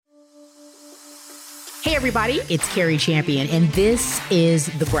Hey everybody, it's Carrie Champion, and this is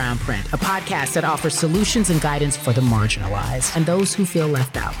The Brown Print, a podcast that offers solutions and guidance for the marginalized and those who feel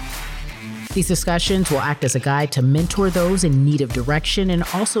left out. These discussions will act as a guide to mentor those in need of direction and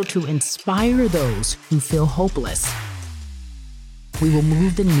also to inspire those who feel hopeless. We will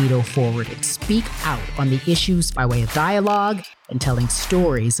move the needle forward and speak out on the issues by way of dialogue and telling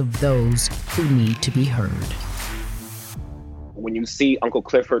stories of those who need to be heard. When you see Uncle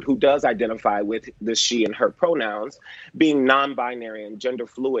Clifford, who does identify with the she and her pronouns, being non-binary and gender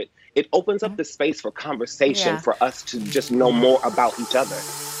fluid, it opens up the space for conversation for us to just know more about each other.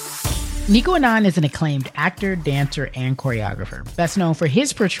 Nicco Annan is an acclaimed actor, dancer, and choreographer, best known for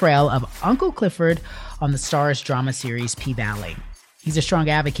his portrayal of Uncle Clifford on the Starz drama series P-Valley. He's a strong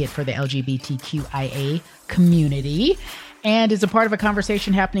advocate for the LGBTQIA community and is a part of a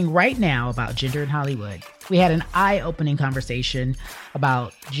conversation happening right now about gender in Hollywood. We had an eye-opening conversation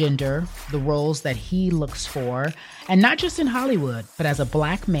about gender, the roles that he looks for, and not just in Hollywood, but as a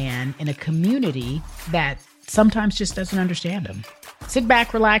Black man in a community that sometimes just doesn't understand him. Sit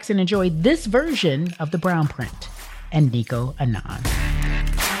back, relax, and enjoy this version of The Brown Print and Nicco Annan.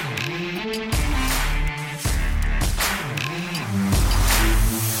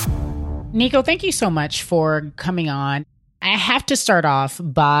 Nicco, thank you so much for coming on. I have to start off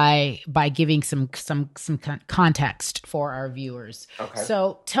by giving some context for our viewers. Okay.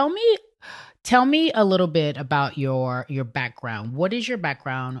 So tell me a little bit about your background. What is your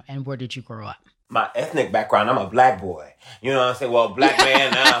background and where did you grow up? My ethnic background, I'm a Black boy. You know what I'm saying? Well, Black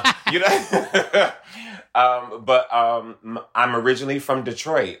man now. You know? But I'm originally from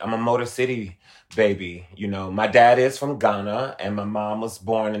Detroit. I'm a Motor City baby. You know, my dad is from Ghana and my mom was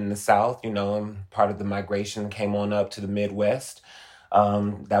born in the South, you know, and part of the migration came on up to the Midwest.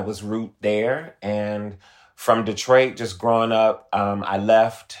 That was root there. And from Detroit, just growing up, I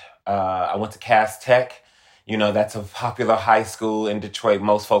left. I went to Cass Tech. You know, that's a popular high school in Detroit.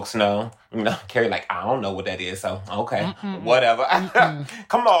 Most folks know. You know, Carrie, like, I don't know what that is. So, okay, whatever.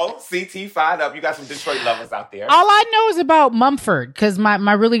 Come on, CT, fired up. You got some Detroit lovers out there. All I know is about Mumford, because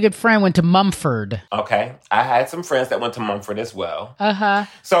my really good friend went to Mumford. Okay. I had some friends that went to Mumford as well. Uh-huh.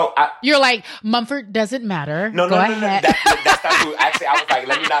 So, you're like, Mumford doesn't matter. No. Go ahead. That's not true. Actually, I was like,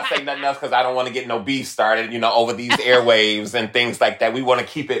 let me not say nothing else because I don't want to get no beef started, you know, over these airwaves and things like that. We want to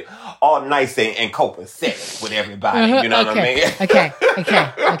keep it all nice and copacetic with everybody. You know what I mean?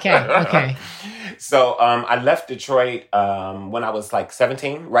 Okay. So I left Detroit when I was like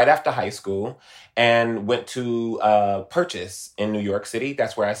 17, right after high school, and went to Purchase in New York City.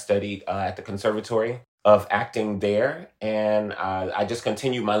 That's where I studied at the Conservatory of Acting there. And I just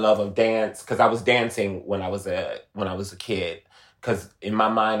continued my love of dance because I was dancing when I was a kid. Because in my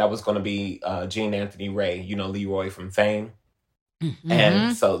mind, I was going to be Gene Anthony Ray, you know, Leroy from Fame. Mm-hmm.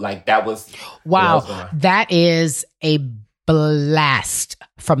 And so like that was... Wow, that is a blast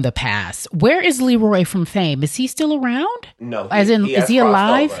from the past. Where is Leroy from Fame? Is he still around? No. Is he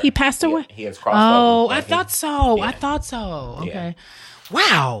alive? He passed away? He has crossed over. I thought so. Yeah. I thought so. Okay.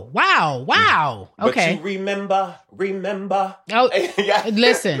 Yeah. Wow. Okay. But you remember. Oh, yeah.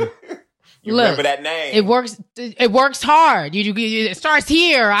 Listen. You remember that name. It works hard. It starts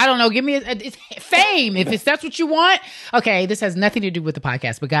here. I don't know. Give me it's Fame. If that's what you want. Okay, this has nothing to do with the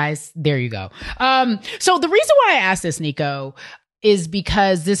podcast, but guys, there you go. So the reason why I asked this, Nicco, is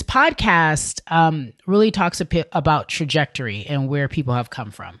because this podcast really talks a bit about trajectory and where people have come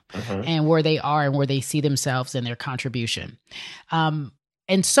from and where they are and where they see themselves and their contribution. And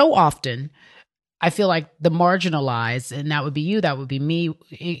so often, I feel like the marginalized, and that would be you, that would be me,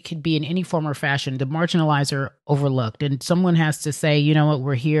 it could be in any form or fashion, the marginalized are overlooked. And someone has to say, you know what,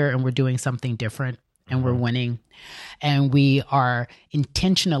 we're here and we're doing something different and we're winning. And we are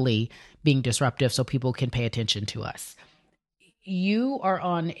intentionally being disruptive so people can pay attention to us. You are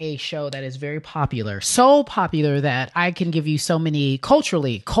on a show that is very popular, so popular that I can give you so many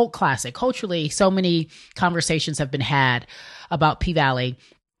culturally, cult classic, culturally, so many conversations have been had about P-Valley.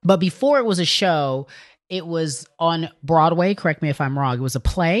 But before it was a show, it was on Broadway. Correct me if I'm wrong. It was a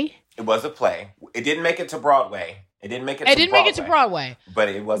play. It was a play. It didn't make it to Broadway. It didn't make it to Broadway. But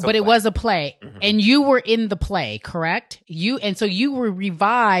it was a play. Mm-hmm. And you were in the play, correct? So you were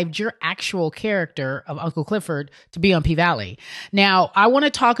revived your actual character of Uncle Clifford to be on P-Valley. Now, I want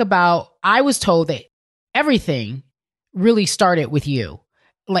to talk about, I was told that everything really started with you.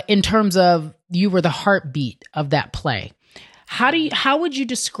 Like in terms of you were the heartbeat of that play. How would you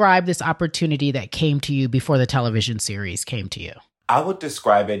describe this opportunity that came to you before the television series came to you? I would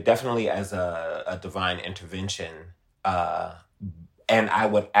describe it definitely as a divine intervention. And I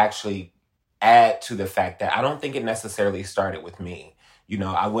would actually add to the fact that I don't think it necessarily started with me.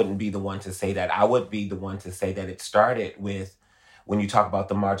 I wouldn't be the one to say that. I would be the one to say that it started with, when you talk about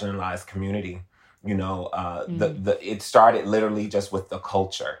the marginalized community, it started literally just with the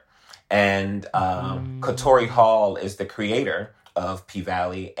culture. And Katori Hall is the creator of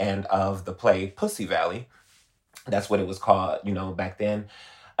P-Valley and of the play Pussy Valley. That's what it was called, back then.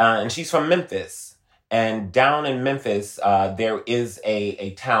 And she's from Memphis. And down in Memphis, there is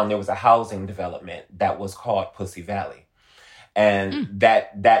a town, there was a housing development that was called Pussy Valley. And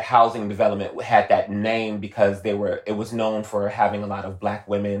that housing development had that name because it was known for having a lot of Black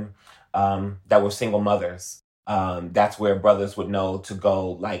women that were single mothers. That's where brothers would know to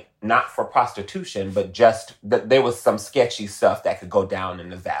go, like, not for prostitution, but just that there was some sketchy stuff that could go down in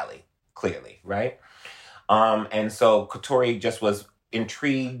the valley, clearly, right? And so Katori just was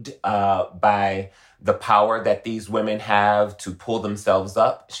intrigued by the power that these women have to pull themselves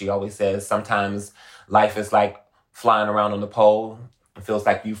up. She always says sometimes life is like flying around on the pole. It feels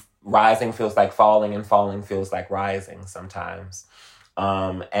like rising feels like falling, and falling feels like rising sometimes.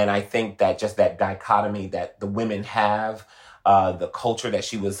 And I think that just that dichotomy that the women have, the culture that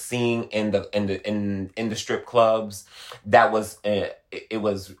she was seeing in the strip clubs, that was it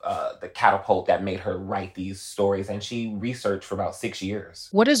was the catapult that made her write these stories. And she researched for about 6 years.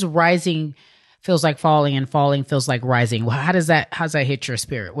 What does rising feels like falling and falling feels like rising? How does that hit your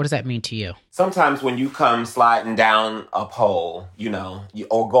spirit? What does that mean to you? Sometimes when you come sliding down a pole,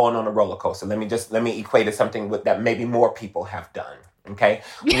 or going on a roller coaster, let me equate it something with that maybe more people have done. Okay.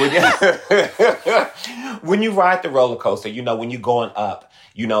 When you ride the roller coaster, when you're going up,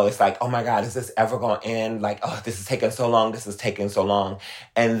 it's like, oh my God, is this ever going to end? Like, oh, this is taking so long. This is taking so long.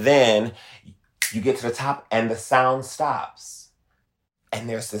 And then you get to the top and the sound stops. And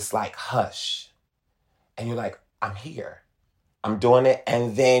there's this like hush. And you're like, I'm here. I'm doing it.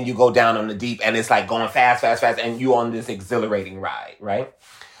 And then you go down on the deep and it's like going fast, fast, fast. And you're on this exhilarating ride, right?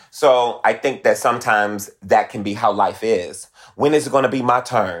 So I think that sometimes that can be how life is. When is it going to be my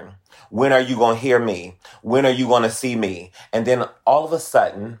turn? When are you going to hear me? When are you going to see me? And then all of a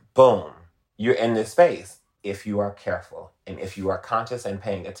sudden, boom, you're in this space. If you are careful and if you are conscious and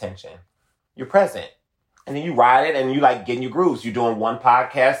paying attention, you're present. And then you ride it and you like getting your grooves. You're doing 1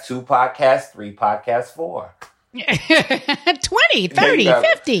 podcast, 2 podcasts, 3 podcasts, 4. 20, 30,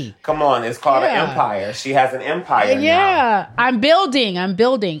 50. Come on, it's called an empire. She has an empire now. I'm building.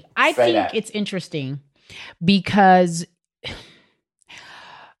 I think it's interesting because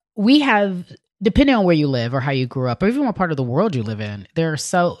we have, depending on where you live or how you grew up, or even what part of the world you live in, there's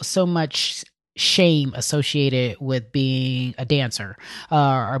so much shame associated with being a dancer,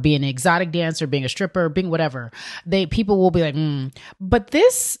 or being an exotic dancer, being a stripper, being whatever. People will be like, But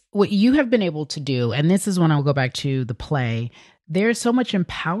what you have been able to do, and this is when I'll go back to the play, there's so much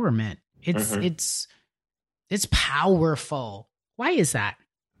empowerment. It's powerful. Why is that?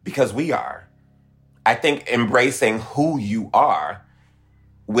 Because we are. I think embracing who you are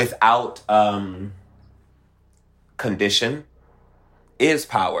without condition is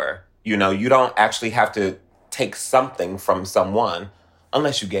power. You don't actually have to take something from someone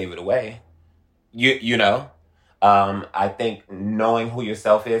unless you gave it away. I think knowing who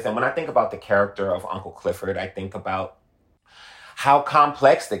yourself is. And when I think about the character of Uncle Clifford, I think about how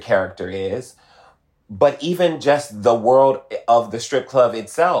complex the character is. But even just the world of the strip club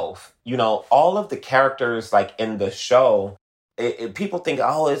itself, all of the characters like in the show, people think,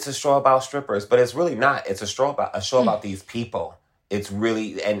 oh, it's a show about strippers, but it's really not. It's a show about these people. It's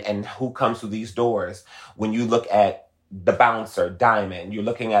really, and who comes through these doors. When you look at the bouncer, Diamond, you're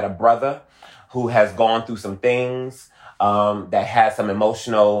looking at a brother who has gone through some things, that has some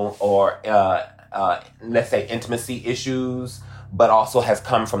emotional or, let's say, intimacy issues, but also has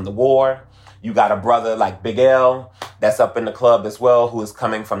come from the war. You got a brother like Big L that's up in the club as well, who is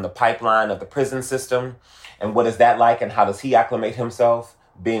coming from the pipeline of the prison system. And what is that like? And how does he acclimate himself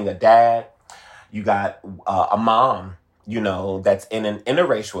being a dad? You got a mom, that's in an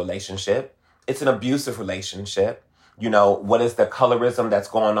interracial relationship. It's an abusive relationship. What is the colorism that's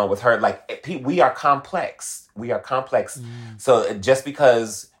going on with her? Like, we are complex. So just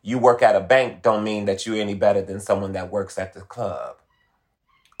because you work at a bank don't mean that you're any better than someone that works at the club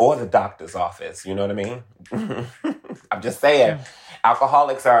or the doctor's office. You know what I mean? I'm just saying. Yeah.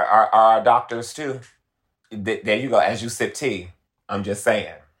 Alcoholics are our doctors too. There you go. As you sip tea, I'm just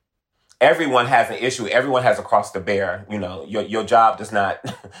saying. Everyone has an issue. Everyone has a cross to bear. Your job does not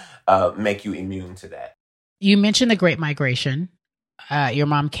make you immune to that. You mentioned the Great Migration. Your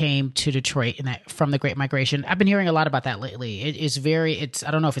mom came to Detroit from the Great Migration. I've been hearing a lot about that lately.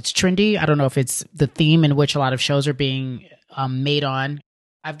 I don't know if it's trendy. I don't know if it's the theme in which a lot of shows are being made on.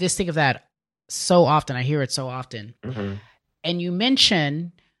 I just think of that so often. I hear it so often. Mm-hmm. And you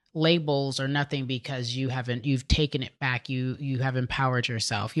mention labels or nothing because you've taken it back. You have empowered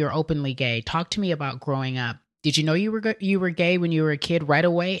yourself. You're openly gay. Talk to me about growing up. Did you know you were gay when you were a kid right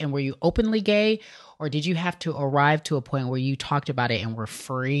away? And were you openly gay? Or did you have to arrive to a point where you talked about it and were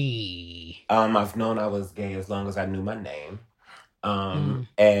free? I've known I was gay as long as I knew my name.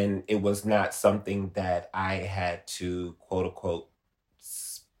 And it was not something that I had to, quote unquote,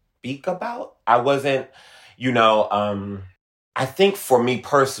 speak about. I wasn't, I think for me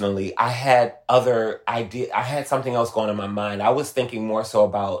personally, I had other ideas. I had something else going on in my mind. I was thinking more so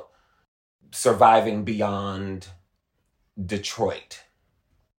about surviving beyond Detroit.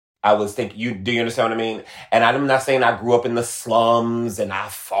 I was thinking, do you understand what I mean? And I'm not saying I grew up in the slums and I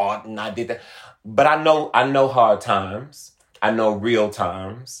fought and I did that, but I know hard times. I know real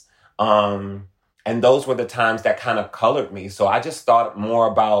times. And those were the times that kind of colored me. So I just thought more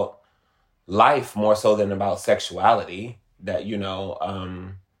about life more so than about sexuality. That,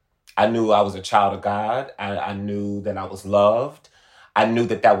 I knew I was a child of God. I knew that I was loved. I knew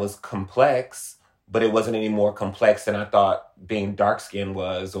that was complex, but it wasn't any more complex than I thought being dark-skinned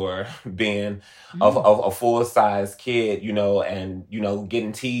was, or being a full-size kid, and,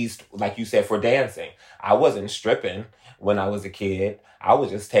 getting teased, like you said, for dancing. I wasn't stripping when I was a kid. I was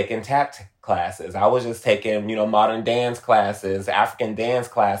just taking tap classes. I was just taking, modern dance classes, African dance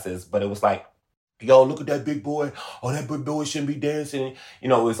classes. But it was like, yo, look at that big boy. Oh, that big boy shouldn't be dancing. It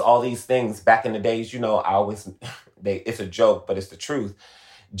was all these things. Back in the days, I always, it's a joke, but it's the truth.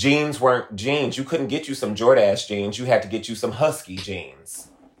 Jeans weren't jeans. You couldn't get you some Jordache jeans. You had to get you some Husky jeans.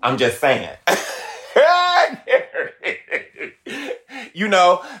 I'm just saying.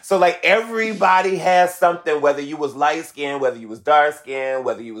 So like everybody has something, whether you was light skinned, whether you was dark skinned,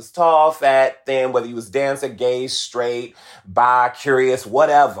 whether you was tall, fat, thin, whether you was dancer, gay, straight, bi, curious,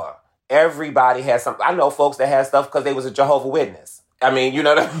 whatever. Everybody has something. I know folks that had stuff because they was a Jehovah's Witness. I mean,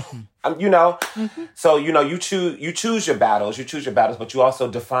 So, you choose your battles, but you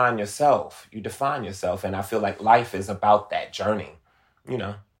also define yourself. And I feel like life is about that journey,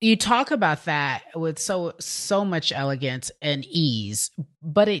 You talk about that with so much elegance and ease,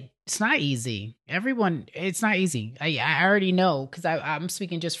 but it's not easy. It's not easy. I already know, because I'm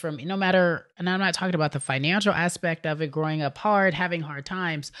speaking just from, no matter, and I'm not talking about the financial aspect of it, growing up hard, having hard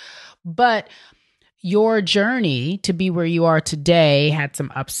times, but your journey to be where you are today had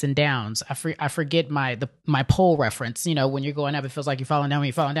some ups and downs. I forget my pole reference. When you're going up, it feels like you're falling down. When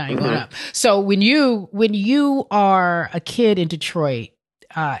you're falling down, you're going up. So when you are a kid in Detroit,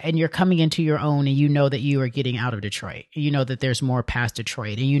 and you're coming into your own, and you know that you are getting out of Detroit, you know that there's more past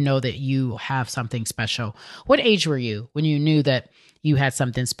Detroit, and you know that you have something special. What age were you when you knew that you had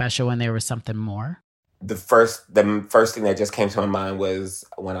something special and there was something more? The first thing that just came to my mind was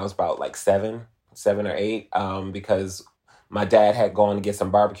when I was about like 7 or 8, because my dad had gone to get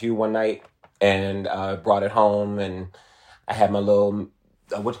some barbecue one night and brought it home, and I had my little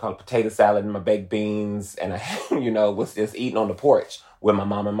potato salad and my baked beans, and I was just eating on the porch with my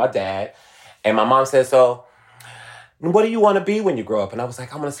mom and my dad. And my mom said, so what do you want to be when you grow up? And I was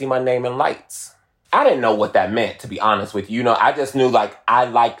like, I want to see my name in lights. I didn't know what that meant, to be honest with you. I just knew I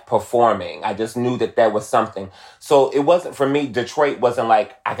liked performing. I just knew that there was something. So it wasn't, for me, Detroit wasn't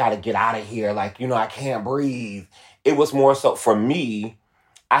like, I got to get out of here. I can't breathe. It was more so, for me,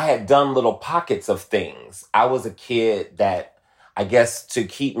 I had done little pockets of things. I was a kid that, I guess, to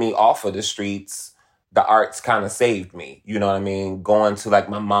keep me off of the streets, the arts kind of saved me. You know what I mean? Going to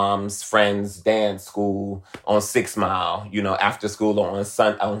my mom's friend's dance school on 6 Mile, after school on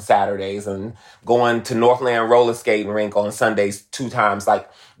Saturdays, and going to Northland roller skating rink on Sundays 2 times.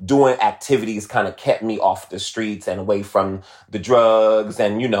 Doing activities kind of kept me off the streets and away from the drugs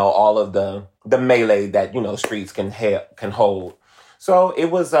and, all of the melee that, streets can hold. So it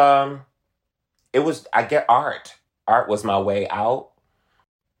was, I get art. Art was my way out.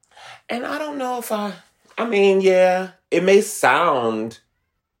 And I don't know if yeah, it may sound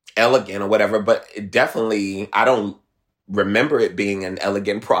elegant or whatever, but it definitely, I don't remember it being an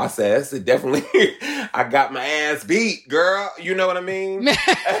elegant process. It definitely, I got my ass beat, girl. You know what I mean?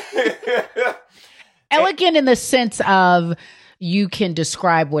 Elegant in the sense of you can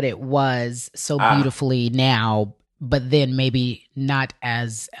describe what it was so beautifully now, but then maybe not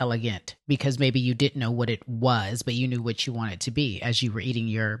as elegant because maybe you didn't know what it was, but you knew what you wanted to be as you were eating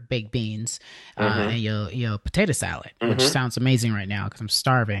your baked beans and your potato salad, which sounds amazing right now because I'm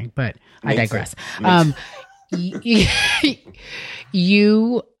starving, but I digress.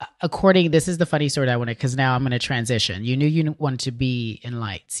 You, this is the funny story I wanted, because now I'm going to transition. You knew you wanted to be in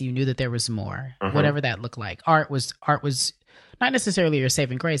lights. You knew that there was more, whatever that looked like. Art was not necessarily your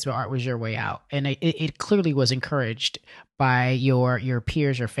saving grace, but art was your way out. And it clearly was encouraged by your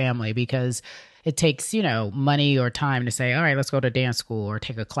peers, your family, because it takes, money or time to say, all right, let's go to dance school or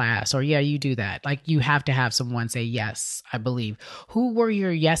take a class, or yeah, you do that. Like, you have to have someone say yes, I believe. Who were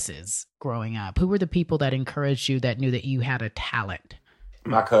your yeses growing up? Who were the people that encouraged you, that knew that you had a talent?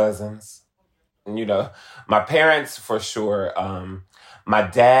 My cousins, my parents for sure. My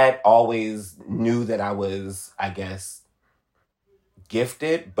dad always knew that I was, I guess,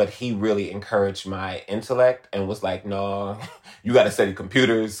 gifted, but he really encouraged my intellect and was like, no, you got to study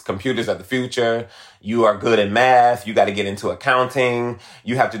computers. Computers are the future. You are good in math. You got to get into accounting.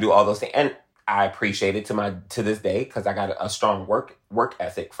 You have to do all those things. And I appreciate it to this day, because I got a strong work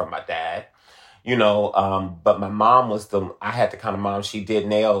ethic from my dad. But my mom I had the kind of mom, she did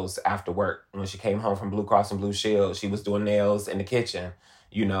nails after work. When she came home from Blue Cross and Blue Shield, she was doing nails in the kitchen,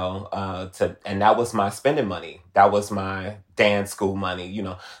 and that was my spending money. That was my dance school money,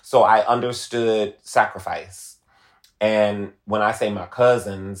 So I understood sacrifice. And when I say my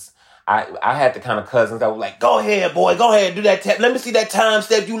cousins, I had the kind of cousins that were like, go ahead, boy, go ahead, do that. Let me see that time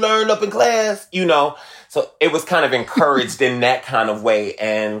step you learned up in class, So it was kind of encouraged in that kind of way.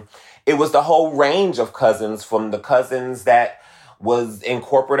 And it was the whole range of cousins, from the cousins that was in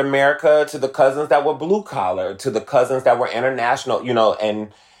corporate America to the cousins that were blue collar to the cousins that were international,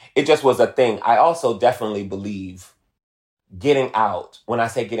 and it just was a thing. I also definitely believe getting out. When I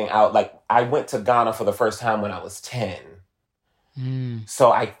say getting out, like, I went to Ghana for the first time when I was 10.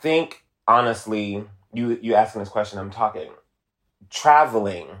 So I think, honestly, you asking this question, I'm talking,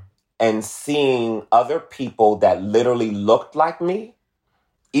 traveling and seeing other people that literally looked like me,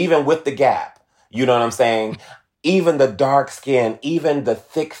 even with the gap, you know what I'm saying? Even the dark skin, even the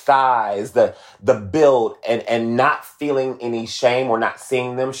thick thighs, the build, and not feeling any shame or not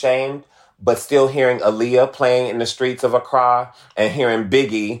seeing them shamed, but still hearing Aaliyah playing in the streets of Accra and hearing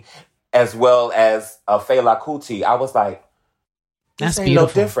Biggie, as well as Fela Kuti. I was like, this ain't no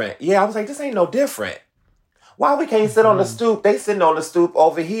different. Yeah, I was like, this ain't no different. Why we can't sit on the stoop? They sitting on the stoop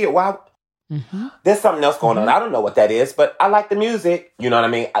over here. Why? There's something else going on. I don't know what that is, but I like the music. You know what I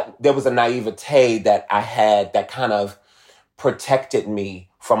mean? There was a naivete that I had that kind of protected me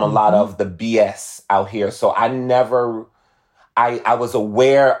from a lot of the BS out here. So I was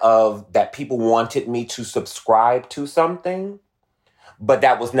aware of that people wanted me to subscribe to something, but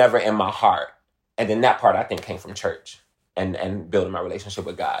that was never in my heart. And then that part, I think, came from church and building my relationship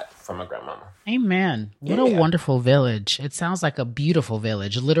with God from my grandmama. Amen. What a wonderful village. It sounds like a beautiful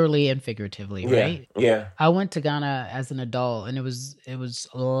village, literally and figuratively, right? Yeah. I went to Ghana as an adult, and it was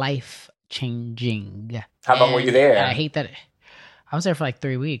life changing. How long were you there? I hate that. I was there for like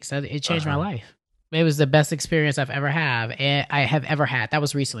 3 weeks. It changed my life. It was the best experience I have ever had. That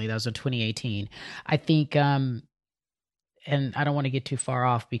was recently. That was in 2018. I think, and I don't want to get too far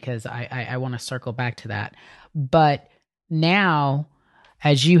off because I want to circle back to that. But now,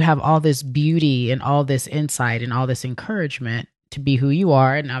 as you have all this beauty and all this insight and all this encouragement to be who you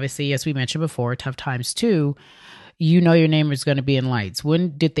are, and obviously, as we mentioned before, tough times too, your name is going to be in lights.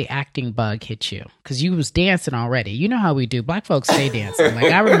 When did the acting bug hit you? Because you was dancing already. You know how we do. Black folks stay dancing.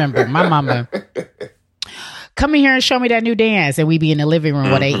 Like, I remember my mama come in here and show me that new dance, and we be in the living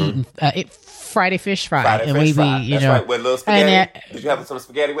room while they eating Friday fish fry, and we be, That's right, with a little spaghetti. Did you have some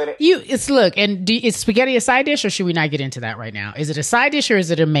spaghetti with it? Is spaghetti a side dish, or should we not get into that right now? Is it a side dish or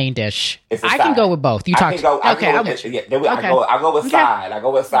is it a main dish? I can go with both. I go with side. I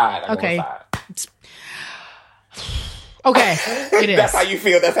go with side. Okay, it is. That's how you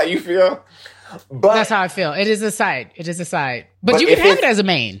feel. But that's how I feel. It is a side. But you can have it as a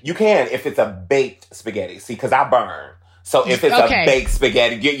main. You can if it's a baked spaghetti. See, because I burn. So if it's a baked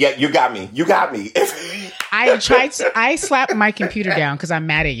spaghetti, you got me. I slapped my computer down because I'm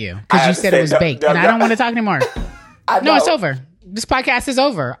mad at you because you said it was baked, and I don't want to talk anymore. No, it's over. This podcast is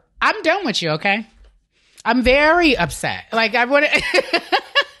over. I'm done with you. Okay, I'm very upset. Like, I want to.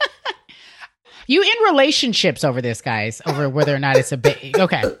 You in relationships over this, guys, over whether or not it's a baked.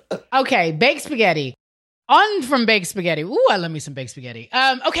 Okay, baked spaghetti. On from baked spaghetti. Ooh, I love me some baked spaghetti.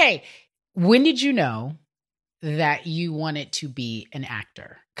 Okay, when did you know that you wanted to be an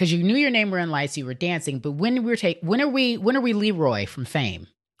actor? Because you knew your name were in lights, you were dancing, but when are we Leroy from Fame?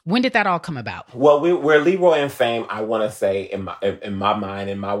 When did that all come about? Well, we're Leroy and Fame. I want to say in my mind,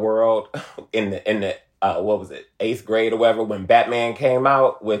 in my world, in the what was it, 8th grade or whatever, when Batman came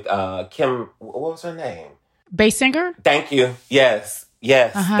out with Kim. What was her name? Bass singer. Thank you. Yes.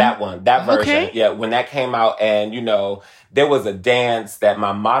 Yes, that one, that version. Okay. Yeah, when that came out, and there was a dance that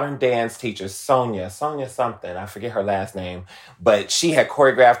my modern dance teacher, Sonia something, I forget her last name, but she had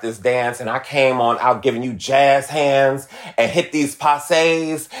choreographed this dance, and I came on out giving you jazz hands and hit these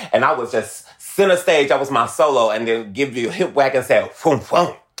passes, and I was just center stage. I was my solo, and then give you a hip whack and say, "Boom,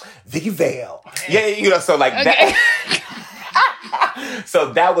 boom, Vicky Vale." Yeah, so like that.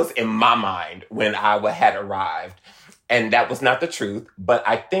 So that was in my mind when I had arrived. And that was not the truth. But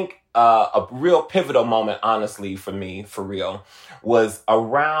I think a real pivotal moment, honestly, for me, for real, was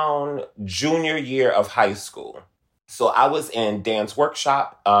around junior year of high school. So I was in dance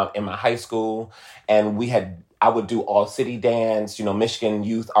workshop in my high school, and I would do all city dance, Michigan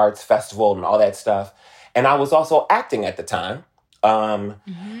Youth Arts Festival and all that stuff. And I was also acting at the time.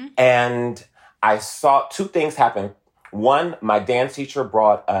 And I saw two things happen. One, my dance teacher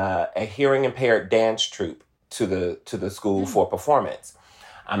brought a hearing impaired dance troupe to the school for performance.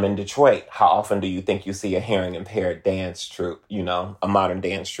 I'm in Detroit. How often do you think you see a hearing impaired dance troupe, a modern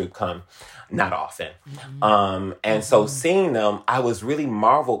dance troupe come? Not often. And so seeing them, I was really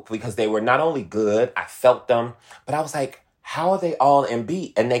marveled because they were not only good, I felt them, but I was like, how are they all in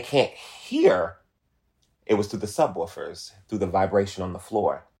beat and they can't hear? It was through the subwoofers, through the vibration on the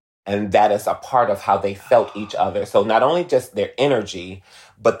floor. And that is a part of how they felt each other. So not only just their energy,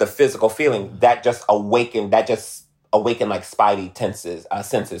 but the physical feeling that just awakened like spidey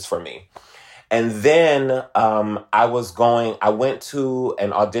senses for me. And then I went to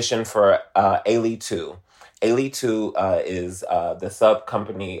an audition for Ailey 2. Ailey 2 is the sub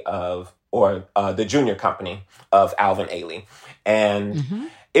company or the junior company of Alvin Ailey. And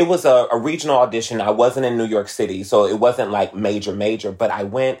it was a regional audition. I wasn't in New York City, so it wasn't like major, but I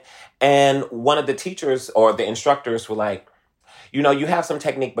went, and one of the teachers or the instructors were like, you have some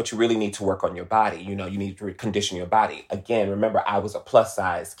technique, but you really need to work on your body. You need to condition your body. Again, remember, I was a plus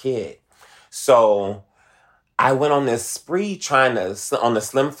size kid. So I went on this spree on the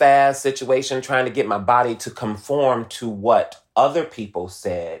slim fast situation, trying to get my body to conform to what other people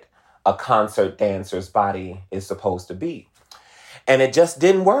said a concert dancer's body is supposed to be. And it just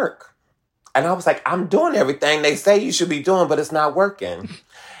didn't work. And I was like, I'm doing everything they say you should be doing, but it's not working.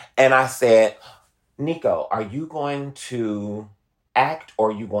 And I said, Nicco, are you going to act or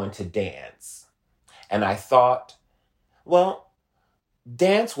are you going to dance? And I thought, well,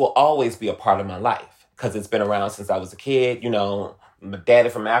 dance will always be a part of my life because it's been around since I was a kid. My daddy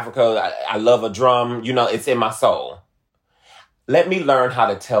from Africa. I love a drum. It's in my soul. Let me learn how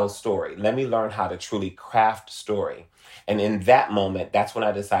to tell story. Let me learn how to truly craft story. And in that moment, that's when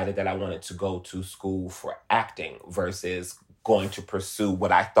I decided that I wanted to go to school for acting versus going to pursue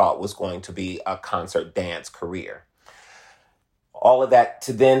what I thought was going to be a concert dance career. All of that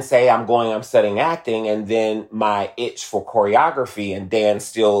to then say I'm studying acting, and then my itch for choreography and dance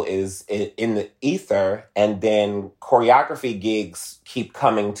still is in the ether. And then choreography gigs keep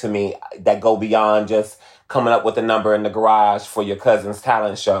coming to me that go beyond just coming up with a number in the garage for your cousin's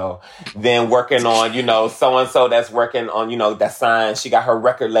talent show, then working on, so-and-so that's working on, that sign. She got her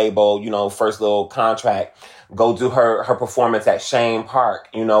record label, first little contract. Go do her performance at Shane Park,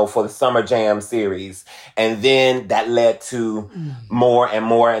 for the Summer Jam series. And then that led to more and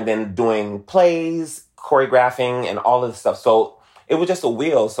more, and then doing plays, choreographing, and all of this stuff. So it was just a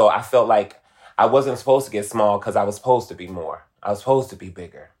wheel. So I felt like I wasn't supposed to get small because I was supposed to be more. I was supposed to be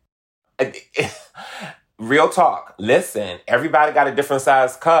bigger. Real talk. Listen, everybody got a different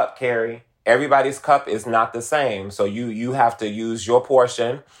size cup, Carrie. Everybody's cup is not the same. So you have to use your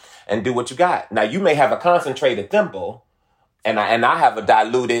portion and do what you got. Now, you may have a concentrated thimble, and I have a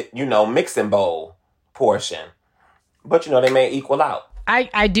diluted, mixing bowl portion. But, they may equal out.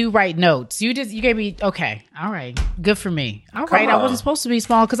 I do write notes. You gave me, okay. All right. Good for me. All right. I wasn't supposed to be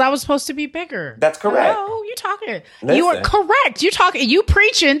small because I was supposed to be bigger. That's correct. Oh, you talking. Listen. You are correct. You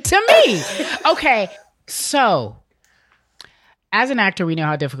preaching to me. Okay. So, as an actor, we know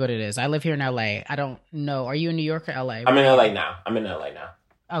how difficult it is. I live here in LA. I don't know. Are you in New York or LA? I'm in LA now.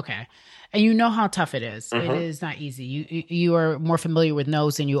 Okay. And you know how tough it is. Mm-hmm. It is not easy. You are more familiar with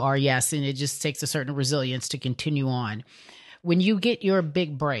no's than you are yes, and it just takes a certain resilience to continue on. When you get your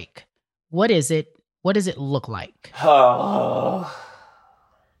big break, what is it? What does it look like?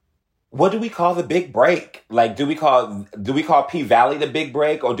 What do we call the big break? Like, do we call P Valley the big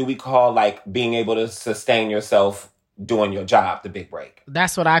break, or do we call like being able to sustain yourself doing your job the big break.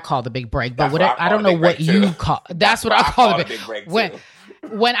 That's what I call the big break. But That's I don't know what you call. That's what I call the big break.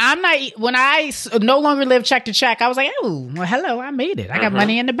 When I no longer live check to check, I was like, oh, well, hello, I made it. I got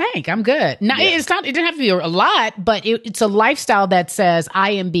money in the bank. I'm good. Now, it's not. It didn't have to be a lot, but it's a lifestyle that says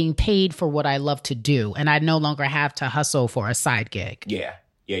I am being paid for what I love to do, and I no longer have to hustle for a side gig. Yeah.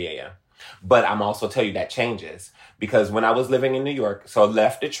 But I'm also tell you that changes because when I was living in New York, so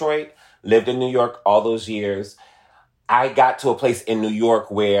left Detroit, lived in New York all those years, I got to a place in New York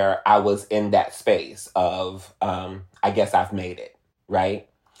where I was in that space of, I guess I've made it. Right.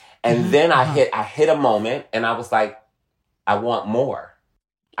 And then I hit a moment and I was like, I want more.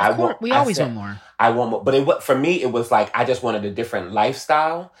 We always want more. I want more. But for me, it was like, I just wanted a different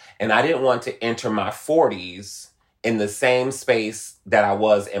lifestyle. And I didn't want to enter my 40s in the same space that I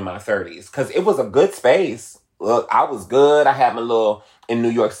was in my 30s. Cause it was a good space. Look, I was good. I had my little, in New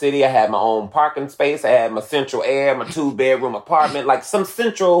York City, I had my own parking space. I had my central air, my 2-bedroom apartment, like some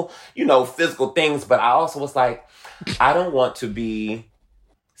central, physical things. But I also was like, I don't want to be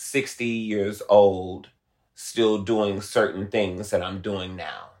 60 years old still doing certain things that I'm doing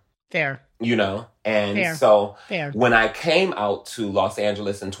now. Fair. And Fair. So Fair. When I came out to Los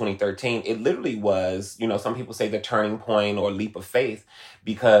Angeles in 2013, it literally was, some people say the turning point or leap of faith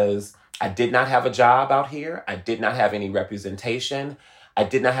because I did not have a job out here. I did not have any representation. I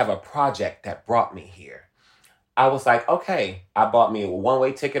did not have a project that brought me here. I was like, okay, I bought me a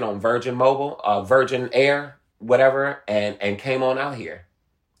one-way ticket on Virgin Air, whatever, and came on out here.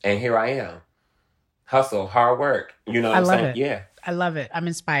 And here I am. Hustle, hard work. You know what I'm saying? It. Yeah. I love it. I'm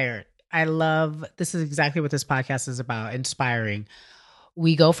inspired. This is exactly what this podcast is about, inspiring.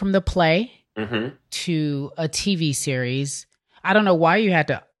 We go from the play to a TV series. I don't know why you had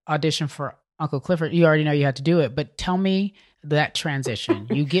to audition for Uncle Clifford. You already know you had to do it, but tell me that transition.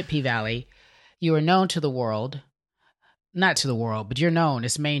 You get P-Valley. You are known to the world. Not to the world, but you're known.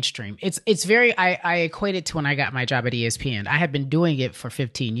 It's mainstream. It's very, I equate it to when I got my job at ESPN. I had been doing it for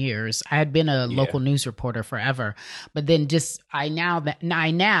 15 years. I had been a local news reporter forever, but then I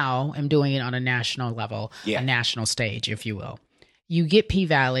now am doing it on a national level, a national stage, if you will. You get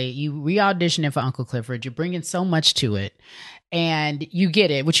P-Valley, you re-audition it for Uncle Clifford. You bring in so much to it. And you get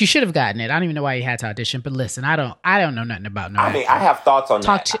it, which you should have gotten it. I don't even know why you had to audition, but listen, I don't know nothing about no. I mean, I have thoughts on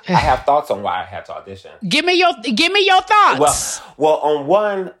that. I have thoughts on why I had to audition. Give me your thoughts. Well, on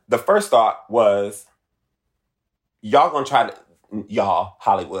one, the first thought was, y'all gonna try to,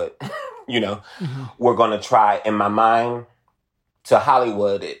 Hollywood, we're gonna try in my mind to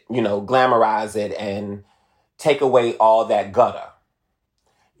Hollywood it, glamorize it and take away all that gutter.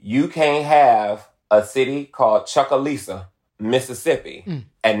 You can't have a city called Chucalissa, Mississippi,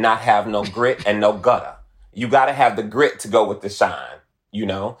 and not have no grit and no gutter. You got to have the grit to go with the shine,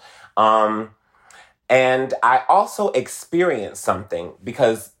 And I also experienced something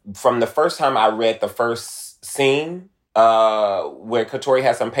because from the first time I read the first scene where Katori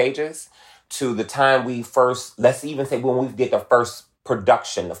has some pages to the time let's even say when we did the first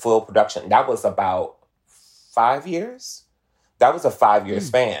production, the full production, that was about 5 years. That was a 5-year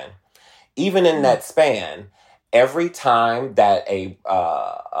span. Even in that span, every time that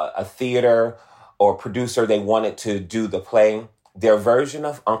a theater or producer, they wanted to do the play, their version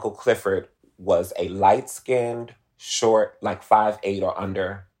of Uncle Clifford was a light-skinned, short, like 5'8" or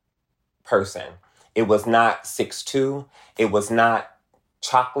under person. It was not 6'2". It was not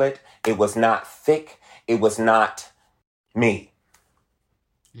chocolate. It was not thick. It was not me.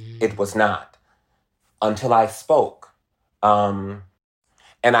 It was not. Until I spoke.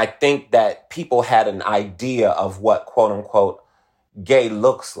 And I think that people had an idea of what, quote unquote, gay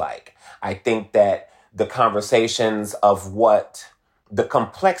looks like. I think that the conversations of what the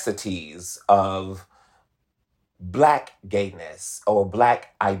complexities of Black gayness or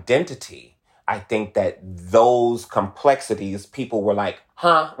Black identity, I think that those complexities, people were like,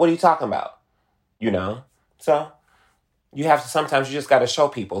 what are you talking about? So sometimes you just got to show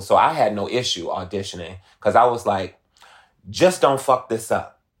people. So I had no issue auditioning because I was like, just don't fuck this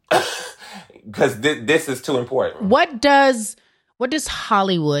up because this is too important. What does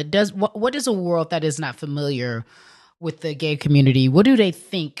Hollywood what is a world that is not familiar with the gay community? What do they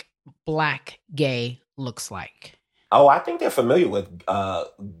think Black gay looks like? Oh, I think they're familiar with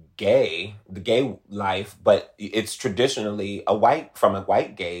the gay life, but it's traditionally from a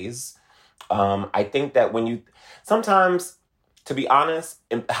white gaze. I think that sometimes, to be honest,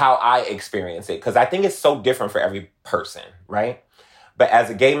 how I experience it, because I think it's so different for every person, right? But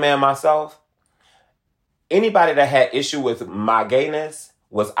as a gay man myself, anybody that had issue with my gayness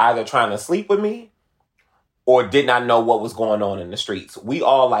was either trying to sleep with me or did not know what was going on in the streets. We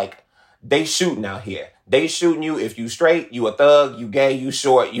all They shooting out here. They shooting you if you straight, you a thug, you gay, you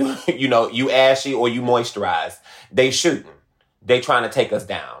short, you ashy, or you moisturized. They shooting. They trying to take us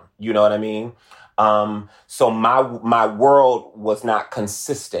down. You know what I mean? So my world was not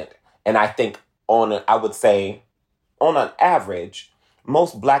consistent. And I think I would say on an average,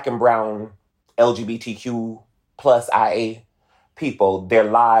 most Black and brown LGBTQ plus IA people, their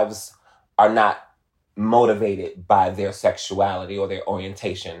lives are not motivated by their sexuality or their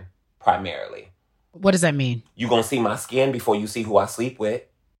orientation primarily. What does that mean? You're going to see my skin before you see who I sleep with.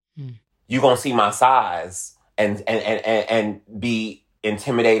 You're going to see my size and be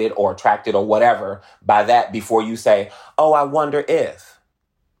intimidated or attracted or whatever by that before you say, oh, I wonder if.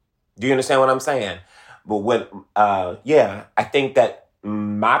 Do you understand what I'm saying? But when, I think that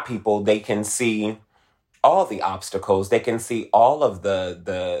my people, they can see all the obstacles. They can see all of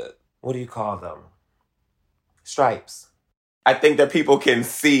the what do you call them? Stripes. I think that people can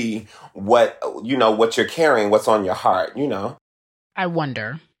see what you're carrying, what's on your heart, I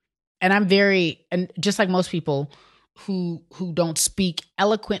wonder. And and just like most people who don't speak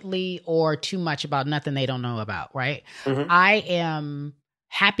eloquently or too much about nothing they don't know about, right? Mm-hmm. I am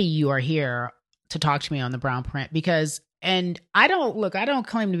happy you are here to talk to me on the Brown Print and I don't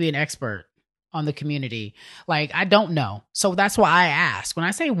claim to be an expert on the community. Like, I don't know. So that's why I ask. When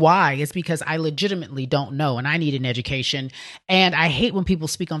I say why, it's because I legitimately don't know and I need an education. And I hate when people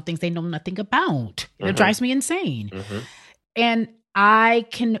speak on things they know nothing about. Mm-hmm. It drives me insane. Mm-hmm. And I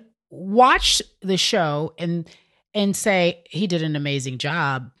can watch the show and say, he did an amazing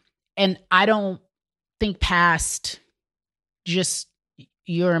job. And I don't think past just,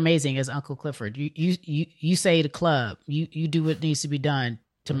 you're amazing as Uncle Clifford. You say the club, you do what needs to be done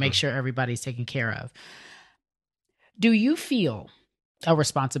to make sure everybody's taken care of. Do you feel a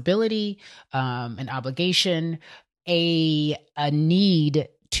responsibility, an obligation, a need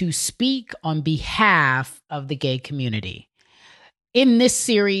to speak on behalf of the gay community in this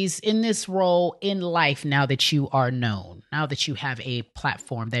series, in this role, in life, now that you are known, now that you have a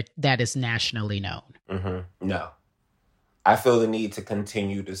platform that is nationally known? Mm-hmm. No. I feel the need to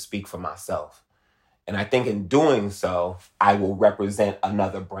continue to speak for myself. And I think in doing so, I will represent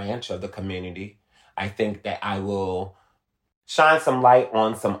another branch of the community. I think that I will shine some light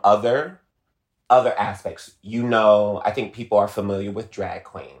on some other aspects. I think people are familiar with drag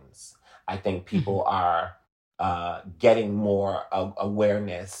queens. I think people are getting more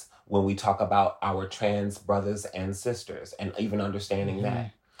awareness when we talk about our trans brothers and sisters and even understanding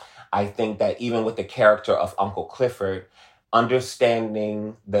that. I think that even with the character of Uncle Clifford,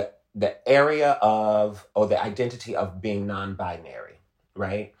 understanding the area of, or the identity of being non-binary,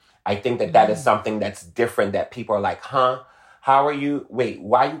 right? I think that is something that's different, that people are like, huh? How are you? Wait,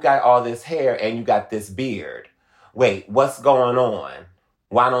 why you got all this hair and you got this beard? Wait, what's going on?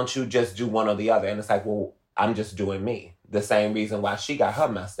 Why don't you just do one or the other? And it's like, well, I'm just doing me. The same reason why she got her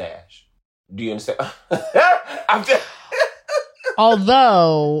mustache. Do you understand? I'm just...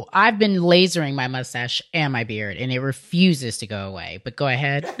 Although I've been lasering my mustache and my beard and it refuses to go away. But go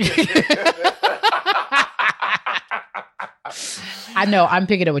ahead. I know, I'm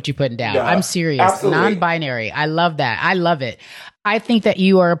picking up what you're putting down. Yeah, I'm serious. Absolutely. Non-binary. I love that. I love it. I think that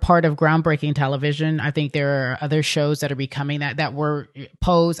you are a part of groundbreaking television. I think there are other shows that are becoming that were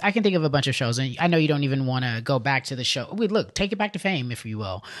posed. I can think of a bunch of shows, and I know you don't even want to go back to the show. Look, take it back to fame, if you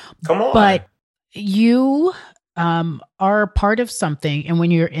will. Come on. But you are part of something, and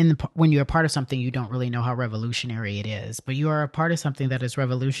when you're a part of something, you don't really know how revolutionary it is, but you are a part of something that is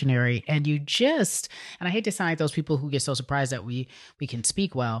revolutionary, and and I hate to sound like those people who get so surprised that we can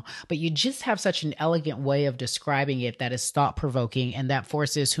speak well, but you just have such an elegant way of describing it that is thought-provoking, and that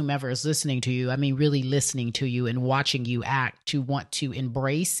forces whomever is listening to you, I mean really listening to you and watching you act, to want to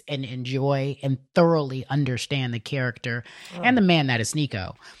embrace and enjoy and thoroughly understand the character and the man that is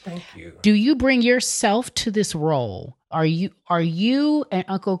Nicco. Thank you. Do you bring yourself to this role? Are you and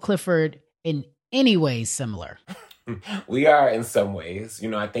Uncle Clifford in any ways similar? We are in some ways.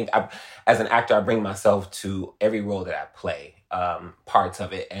 I think as an actor, I bring myself to every role that I play, parts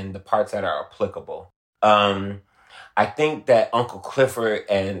of it, and the parts that are applicable. I think that Uncle Clifford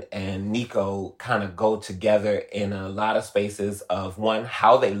and Nicco kind of go together in a lot of spaces of, one,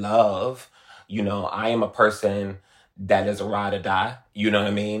 how they love. I am a person that is a ride or die, you know what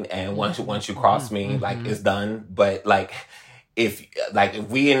I mean? And once you cross me, like, it's done. But if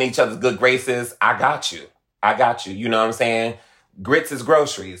we in each other's good graces, I got you. You know what I'm saying? Grits is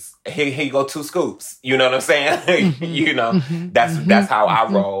groceries. Here you go, 2 scoops. You know what I'm saying? That's how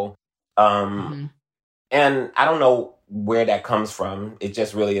I roll. And I don't know where that comes from. It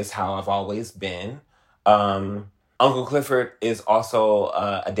just really is how I've always been. Uncle Clifford is also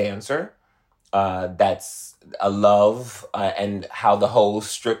a dancer. That's a love, and how the whole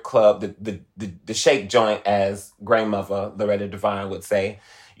strip club, the shake joint, as grandmother Loretta Devine would say,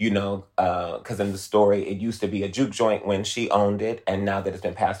 because in the story, it used to be a juke joint when she owned it, and now that it's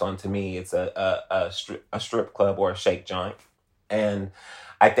been passed on to me, it's a strip club or a shake joint. And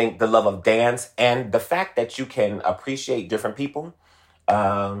I think the love of dance and the fact that you can appreciate different people,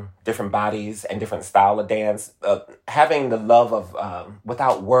 different bodies and different style of dance, having the love of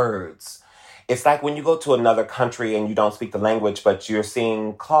without words. It's like when you go to another country and you don't speak the language, but you're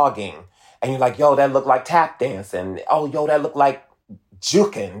seeing clogging, and you're like, yo, that look like tap dancing. Oh, yo, that look like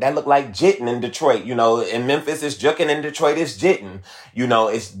juking. That look like jitting in Detroit. In Memphis it's juking, in Detroit it's jitting.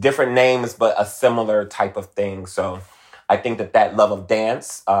 It's different names, but a similar type of thing. So I think that love of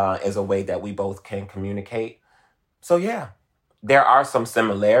dance is a way that we both can communicate. So yeah, there are some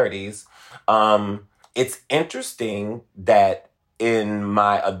similarities. It's interesting that in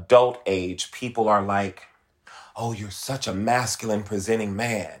my adult age, people are like, oh, you're such a masculine presenting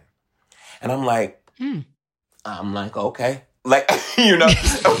man. And I'm like, okay. Like,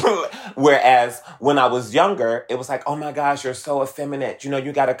 whereas when I was younger, it was like, oh my gosh, you're so effeminate.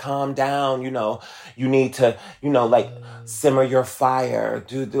 You got to calm down. You need to, simmer your fire,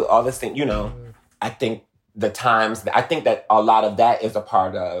 do all this thing. I think I think that a lot of that is a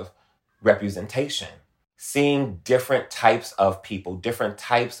part of representation. Seeing different types of people, different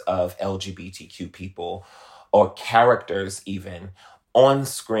types of LGBTQ people or characters even on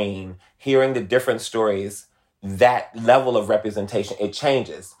screen, hearing the different stories, that level of representation, it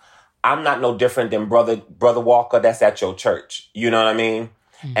changes. I'm not no different than brother Walker that's at your church. You know what I mean?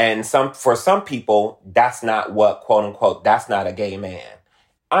 Mm-hmm. And for some people, that's not what, quote unquote, that's not a gay man.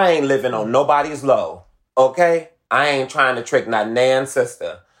 I ain't living on nobody's low, okay? I ain't trying to trick not Nan's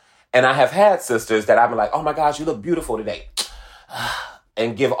sister. And I have had sisters that I've been like, oh my gosh, you look beautiful today.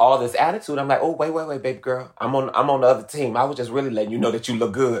 And give all this attitude. I'm like, oh, wait, baby girl. I'm on the other team. I was just really letting you know that you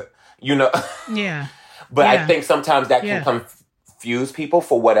look good. Yeah. But I think sometimes that can confuse people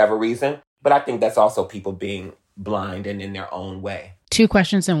for whatever reason. But I think that's also people being blind and in their own way. 2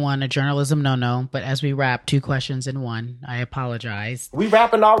 questions in one, a journalism no. But as we wrap, 2 questions in one. I apologize. We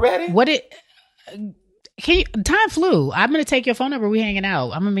wrapping already? Time flew. I'm going to take your phone number. We hanging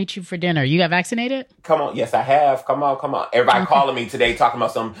out. I'm going to meet you for dinner. You got vaccinated? Come on. Yes, I have. Come on. Everybody calling me today talking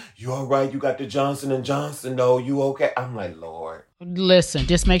about something. You all right? You got the Johnson & Johnson. No, you okay? I'm like, Lord. Listen,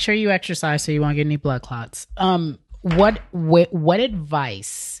 just make sure you exercise so you won't get any blood clots. What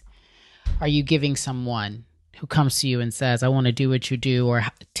advice are you giving someone who comes to you and says, I want to do what you do, or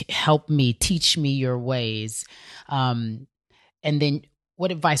help me, teach me your ways? And then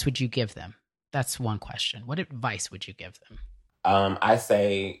what advice would you give them? That's one question. What advice would you give them? I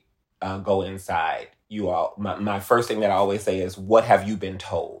say, go inside. You all. My first thing that I always say is, what have you been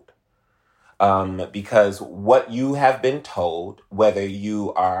told? Because what you have been told, whether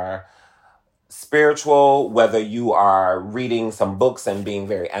you are spiritual, whether you are reading some books and being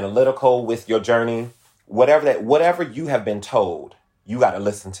very analytical with your journey, whatever you have been told, you got to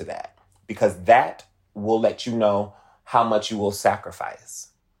listen to that, because that will let you know how much you will sacrifice,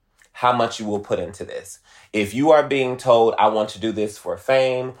 how much you will put into this. If you are being told, I want to do this for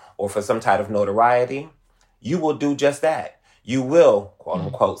fame or for some type of notoriety, you will do just that. You will, quote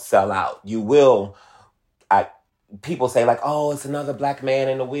unquote, sell out. You will, people say like, oh, it's another black man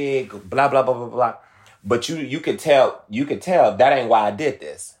in a wig, blah, blah, blah, blah, blah. But you could tell that ain't why I did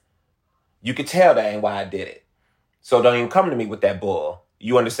this. You could tell that ain't why I did it. So don't even come to me with that bull.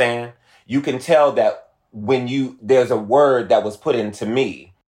 You understand? You can tell that when there's a word that was put into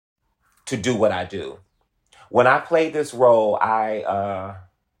me to do what I do. When I played this role, I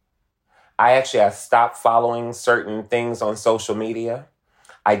stopped following certain things on social media.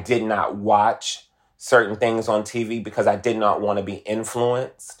 I did not watch certain things on TV because I did not want to be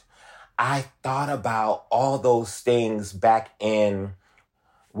influenced. I thought about all those things back in,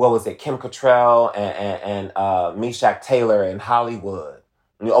 what was it, Kim Cattrall and Meshach Taylor in Hollywood.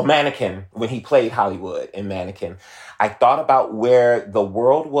 Mannequin, when he played Hollywood in Mannequin. I thought about where the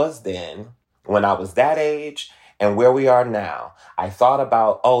world was then, when I was that age, and where we are now. I thought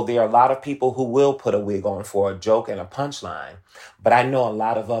about, there are a lot of people who will put a wig on for a joke and a punchline, but I know a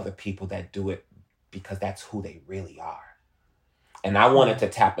lot of other people that do it because that's who they really are. And I wanted to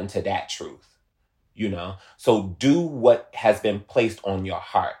tap into that truth, So do what has been placed on your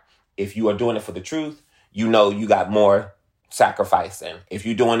heart. If you are doing it for the truth, you got more sacrificing. If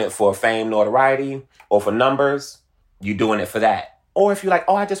you're doing it for fame, notoriety, or for numbers, you're doing it for that. Or if you're like,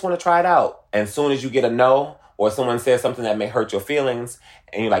 I just want to try it out. And as soon as you get a no, or someone says something that may hurt your feelings,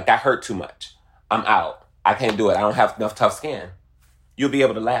 and you're like, that hurt too much, I'm out. I can't do it. I don't have enough tough skin. You'll be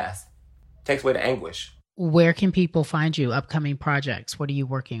able to last. Takes away the anguish. Where can people find you? Upcoming projects? What are you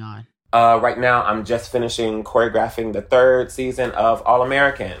working on? Right now, I'm just finishing choreographing the 3rd season of All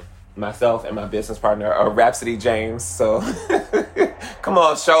American. Myself and my business partner, Rhapsody James. So, come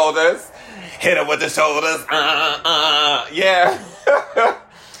on, shoulders. Hit her with the shoulders. Yeah.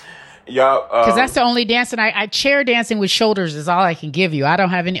 Because that's the only dancing I chair dancing with shoulders is all I can give you. I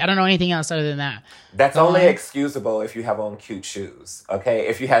don't know anything else other than that. That's only excusable if you have on cute shoes. Okay,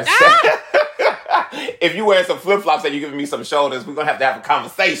 if you have, if you wear some flip flops and you giving me some shoulders, we're gonna have a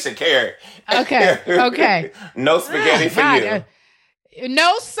conversation, Carrie. Okay. No spaghetti for you.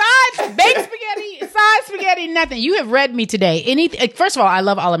 No side spaghetti, nothing. You have read me today. First of all, I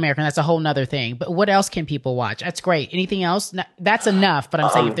love All American. That's a whole nother thing. But what else can people watch? That's great. Anything else? That's enough. But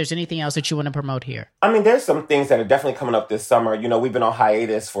I'm saying if there's anything else that you want to promote here. I mean, there's some things that are definitely coming up this summer. You know, we've been on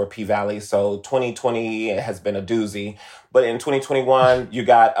hiatus for P-Valley. So 2020 has been a doozy. But in 2021, you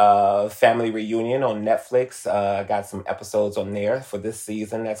got a family reunion on Netflix. I got some episodes on there for this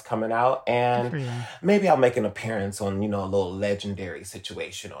season that's coming out. And maybe I'll make an appearance on, a little legendary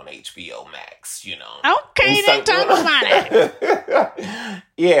situation on HBO Max, Okay, then talk about it.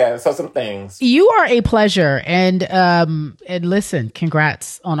 Yeah, so some things. You are a pleasure. And listen,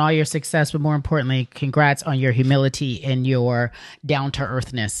 congrats on all your success. But more importantly, congrats on your humility and your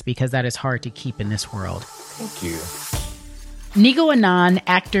down-to-earthness, because that is hard to keep in this world. Thank you. Nicco Annan,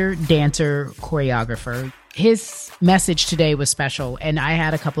 actor, dancer, choreographer. His message today was special, and I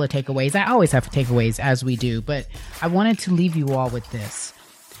had a couple of takeaways. I always have takeaways, as we do, but I wanted to leave you all with this.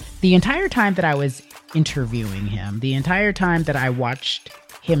 The entire time that I was interviewing him, the entire time that I watched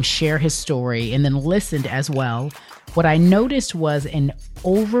him share his story and then listened as well, what I noticed was an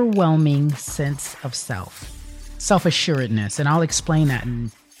overwhelming sense of self-assuredness, and I'll explain that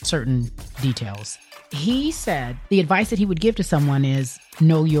in certain details. He said the advice that he would give to someone is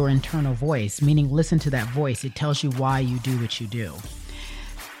know your internal voice, meaning listen to that voice. It tells you why you do what you do.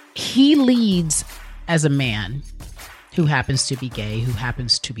 He leads as a man who happens to be gay, who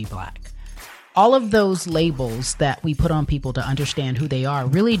happens to be Black. All of those labels that we put on people to understand who they are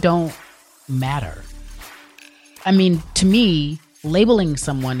really don't matter. I mean, to me, labeling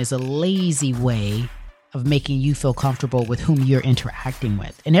someone is a lazy way of making you feel comfortable with whom you're interacting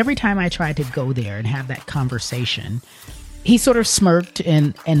with. And every time I tried to go there and have that conversation, he sort of smirked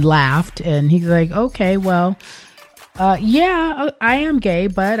and laughed, and he's like, okay, well, yeah, I am gay,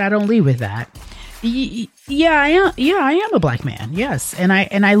 but I don't lead with that. I am a Black man. Yes. And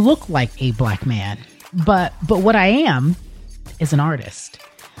I look like a Black man, but what I am is an artist.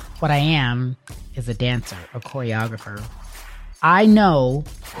 What I am is a dancer, a choreographer. I know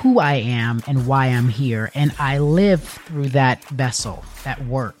who I am and why I'm here, and I live through that vessel, that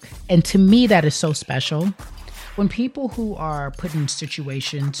work. And to me, that is so special. When people who are put in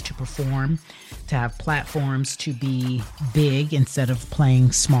situations to perform, to have platforms to be big instead of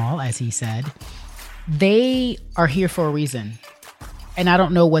playing small, as he said, they are here for a reason. And I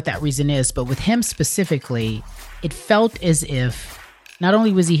don't know what that reason is, but with him specifically, it felt as if not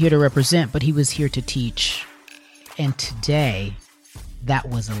only was he here to represent, but he was here to teach. And today, that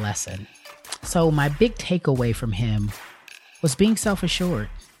was a lesson. So my big takeaway from him was being self-assured,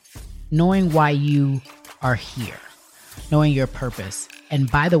 knowing why you are here, knowing your purpose.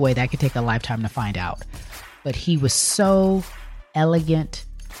 And by the way, that could take a lifetime to find out. But he was so elegant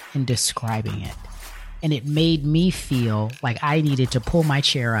in describing it. And it made me feel like I needed to pull my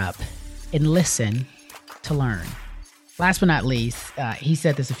chair up and listen to learn. Last but not least, he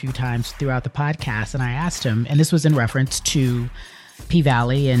said this a few times throughout the podcast, and I asked him, and this was in reference to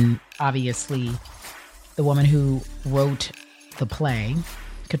P-Valley and obviously the woman who wrote the play,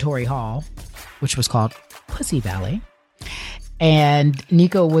 Katori Hall, which was called Pussy Valley. And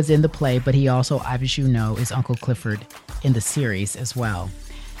Nicco was in the play, but he also, as you know, is Uncle Clifford in the series as well.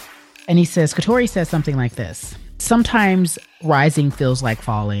 And he says, Katori says something like this: sometimes rising feels like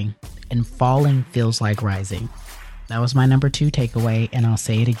falling, and falling feels like rising. That was my number 2 takeaway, and I'll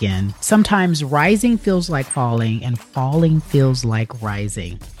say it again. Sometimes rising feels like falling, and falling feels like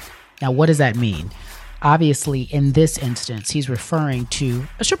rising. Now, what does that mean? Obviously, in this instance, he's referring to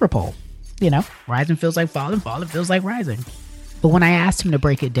a stripper pole. Rising feels like falling, falling feels like rising. But when I asked him to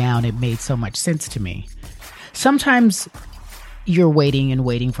break it down, it made so much sense to me. Sometimes you're waiting and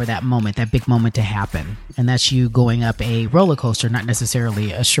waiting for that moment, that big moment to happen. And that's you going up a roller coaster, not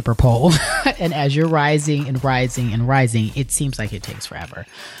necessarily a stripper pole. And as you're rising and rising and rising, it seems like it takes forever.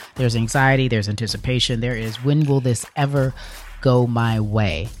 There's anxiety, there's anticipation, there is, when will this ever go my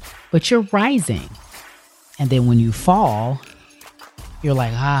way? But you're rising. And then when you fall, you're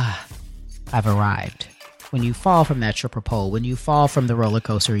like, I've arrived. when you fall from that triple pole, when you fall from the roller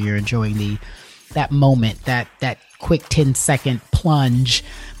coaster, you're enjoying that moment, that quick 10-second plunge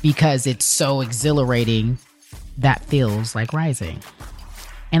because it's so exhilarating. That feels like rising.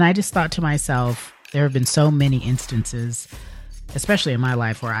 And I just thought to myself, there have been so many instances, especially in my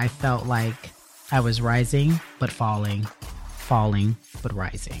life, where I felt like I was rising, but falling, but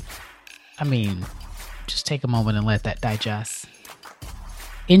rising. I mean, just take a moment and let that digest.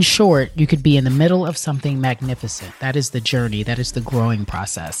 In short, you could be in the middle of something magnificent. That is the journey. That is the growing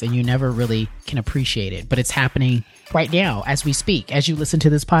process. And you never really can appreciate it. But it's happening right now as we speak, as you listen to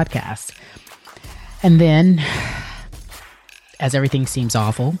this podcast. And then, as everything seems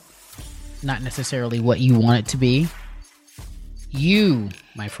awful, not necessarily what you want it to be, you,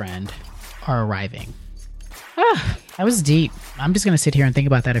 my friend, are arriving. That was deep. I'm just going to sit here and think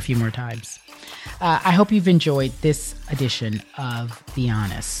about that a few more times. I hope you've enjoyed this edition of Be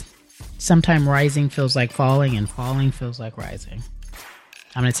Honest. Sometimes rising feels like falling and falling feels like rising.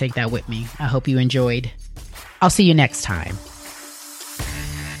 I'm going to take that with me. I hope you enjoyed. I'll see you next time.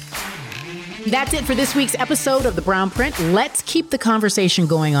 That's it for this week's episode of The Brown Print. Let's keep the conversation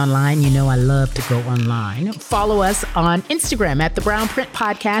going online. You know I love to go online. Follow us on Instagram at The Brown Print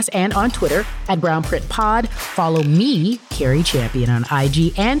Podcast and on Twitter at Brown Print Pod. Follow me, Carrie Champion, on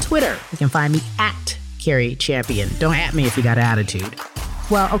IG and Twitter. You can find me at Carrie Champion. Don't at me if you got an attitude.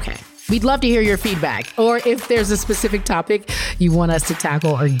 Well, okay. We'd love to hear your feedback, or if there's a specific topic you want us to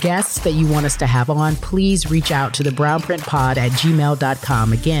tackle or guests that you want us to have on, please reach out to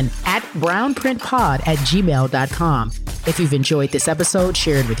thebrownprintpod@gmail.com. Again, at brownprintpod@gmail.com. If you've enjoyed this episode,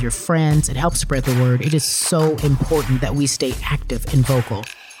 share it with your friends. It helps spread the word. It is so important that we stay active and vocal.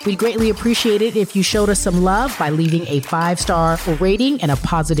 We'd greatly appreciate it if you showed us some love by leaving a 5-star rating and a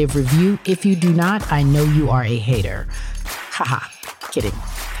positive review. If you do not, I know you are a hater. Haha, kidding,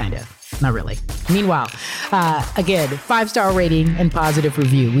 kind of. Not really. Meanwhile, again, 5-star rating and positive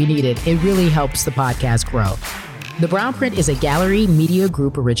review. We need it. It really helps the podcast grow. The Brown Print is a Gallery Media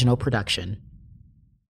Group original production.